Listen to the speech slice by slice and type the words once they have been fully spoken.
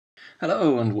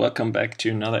Hello and welcome back to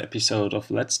another episode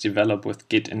of Let's Develop with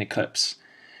Git in Eclipse.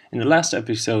 In the last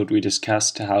episode we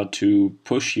discussed how to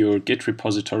push your Git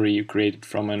repository you created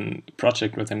from a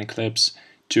project within Eclipse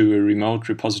to a remote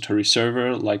repository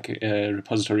server like a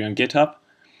repository on GitHub.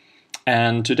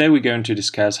 And today we're going to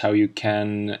discuss how you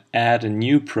can add a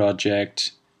new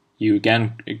project you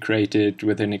again created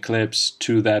within Eclipse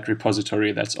to that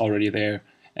repository that's already there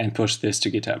and push this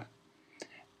to GitHub.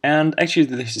 And actually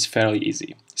this is fairly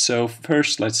easy. So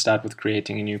first let's start with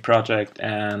creating a new project,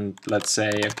 and let's say,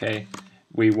 okay,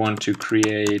 we want to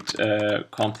create a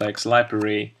complex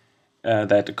library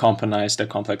that accompanies the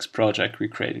complex project we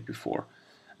created before.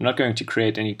 I'm not going to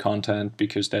create any content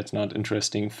because that's not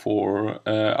interesting for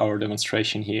our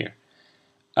demonstration here.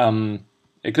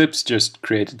 Eclipse just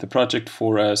created the project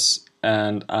for us,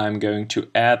 and I'm going to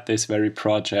add this very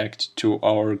project to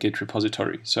our Git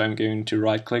repository. So I'm going to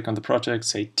right click on the project,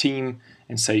 say team,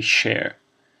 and say share.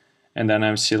 And then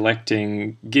I'm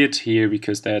selecting Git here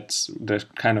because that's the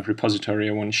kind of repository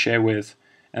I want to share with.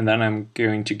 And then I'm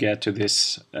going to get to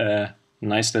this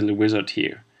nice little wizard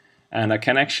here. And I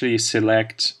can actually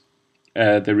select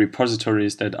the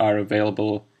repositories that are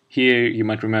available here. You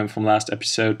might remember from last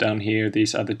episode down here,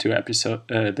 these are the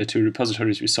two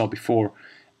repositories we saw before.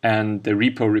 And the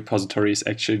repo repository is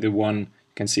actually the one,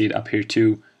 you can see it up here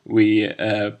too, we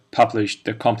published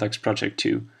the complex project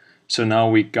to. So now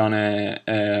we're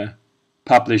gonna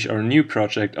publish our new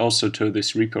project also to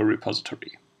this repo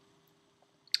repository.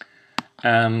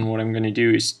 And what I'm gonna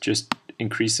do is just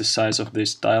increase the size of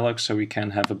this dialog so we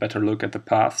can have a better look at the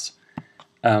paths.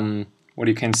 What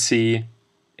you can see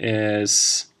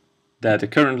is that the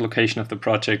current location of the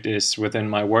project is within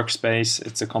my workspace.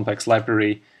 It's a complex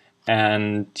library.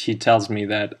 And he tells me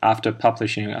that after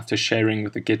publishing, after sharing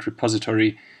with the Git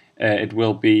repository, it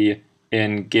will be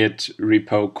in Git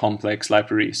repo complex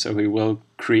library. So we will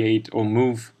create or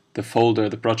move the folder,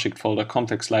 the project folder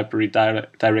complex library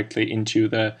directly into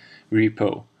the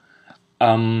repo.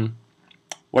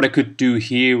 What I could do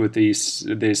here with this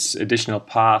additional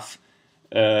path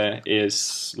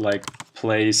is like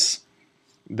place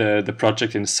the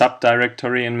project in a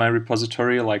subdirectory in my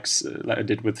repository, like I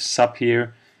did with sub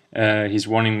here. He's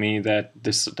warning me that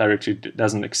this directory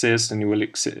doesn't exist, and he will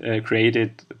create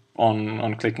it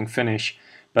on clicking finish.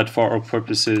 But for our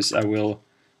purposes, I will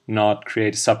not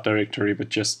create a subdirectory, but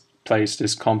just place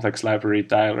this complex library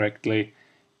directly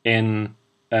in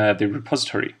the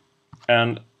repository.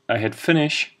 And I hit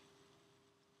finish,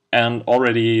 and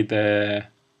already the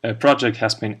project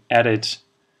has been added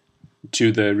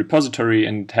to the repository,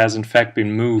 and it has in fact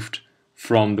been moved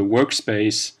from the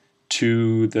workspace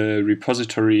to the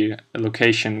repository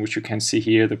location, which you can see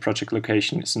here. The project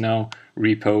location is now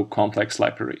repo complex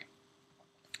library.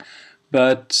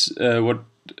 But what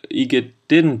EGit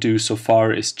didn't do so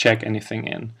far is check anything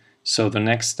in. So the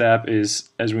next step is,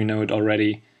 as we know it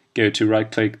already, go to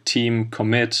right click team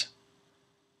commit.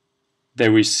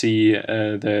 There we see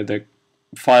the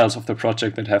files of the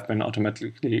project that have been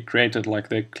automatically created, like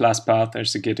the class path.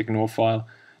 There's the git ignore file,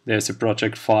 there's a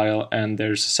project file, and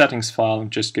there's a settings file. I'm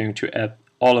just going to add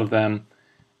all of them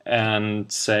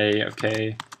and say,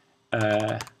 okay,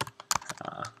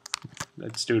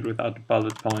 let's do it without the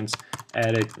bullet points,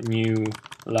 edit new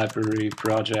library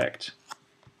project.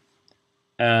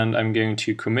 And I'm going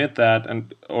to commit that,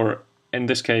 or in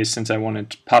this case, since I want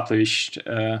it published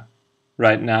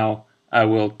right now, I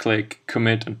will click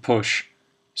commit and push.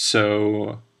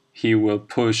 So he will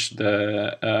push he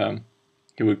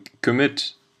will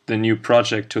commit the new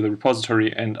project to the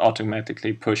repository and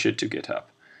automatically push it to GitHub.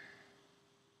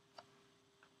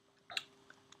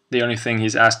 The only thing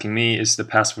he's asking me is the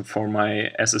password for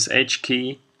my SSH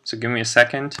key, so give me a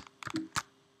second.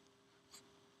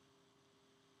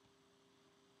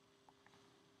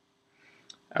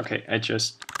 Okay, I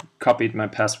just copied my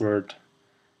password,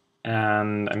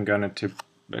 and I'm gonna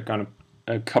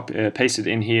paste it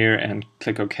in here and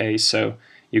click OK. So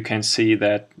you can see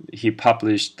that he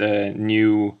published the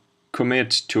new commit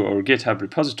to our GitHub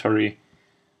repository.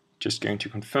 Just going to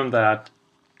confirm that.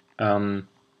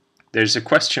 There's a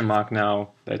question mark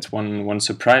now. That's one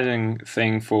surprising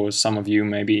thing for some of you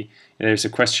maybe. There's a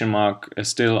question mark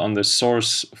still on the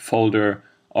source folder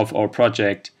of our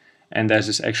project, and that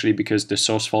is actually because the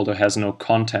source folder has no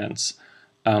contents.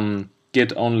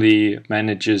 Git only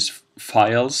manages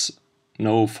files,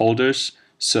 no folders.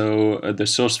 So the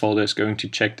source folder is going to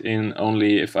check in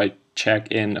only if I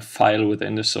check in a file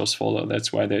within the source folder.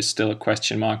 That's why there's still a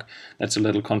question mark. That's a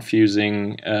little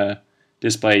confusing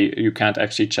display. You can't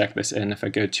actually check this in. If I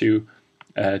go to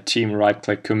team right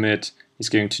click commit, it's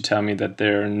going to tell me that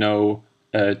there are no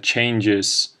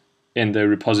changes in the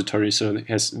repository, so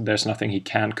there's nothing he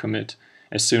can commit.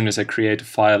 As soon as I create a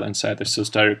file inside the source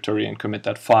directory and commit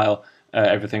that file,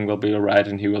 everything will be alright,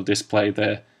 and he will display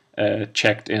the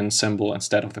checked in symbol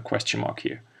instead of the question mark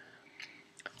here.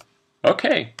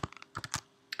 Okay.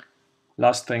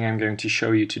 Last thing I'm going to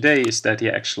show you today is that he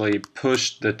actually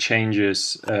pushed the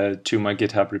changes to my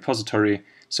GitHub repository.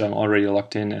 So I'm already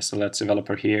logged in as a Let's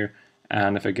developer here,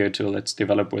 and if I go to Let's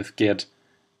develop with Git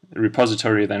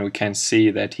repository, then we can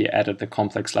see that he added the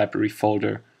complex library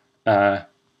folder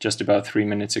just about 3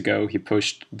 minutes ago. He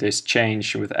pushed this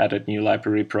change with added new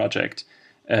library project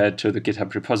to the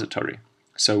GitHub repository.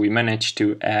 So we managed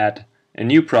to add a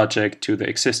new project to the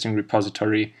existing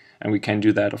repository, and we can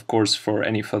do that, of course, for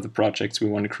any further projects we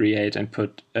want to create and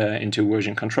put into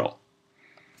version control.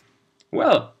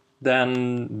 Well,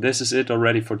 then this is it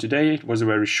already for today. It was a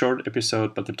very short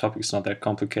episode, but the topic is not that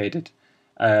complicated.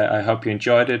 I hope you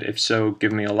enjoyed it. If so,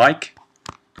 give me a like.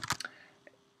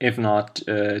 If not,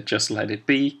 just let it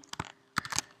be.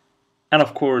 And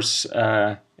of course,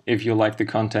 if you like the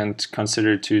content,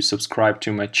 consider to subscribe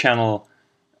to my channel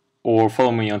or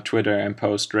follow me on Twitter and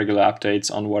post regular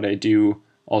updates on what I do,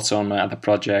 also on my other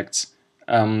projects.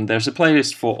 There's a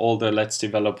playlist for all the Let's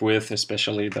Develop With,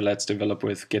 especially the Let's Develop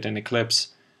With Git and Eclipse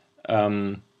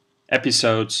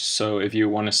episodes. So if you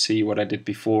want to see what I did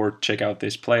before, check out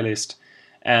this playlist.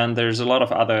 And there's a lot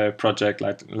of other projects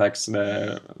like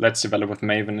the Let's Develop with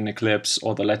Maven and Eclipse,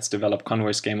 or the Let's Develop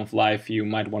Conway's Game of Life you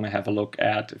might want to have a look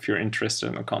at if you're interested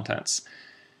in the contents.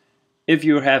 If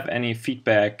you have any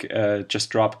feedback, just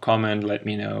drop a comment, let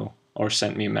me know, or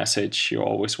send me a message. You're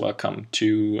always welcome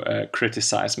to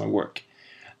criticize my work.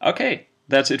 Okay,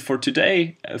 that's it for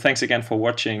today. Thanks again for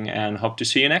watching, and hope to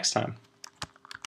see you next time.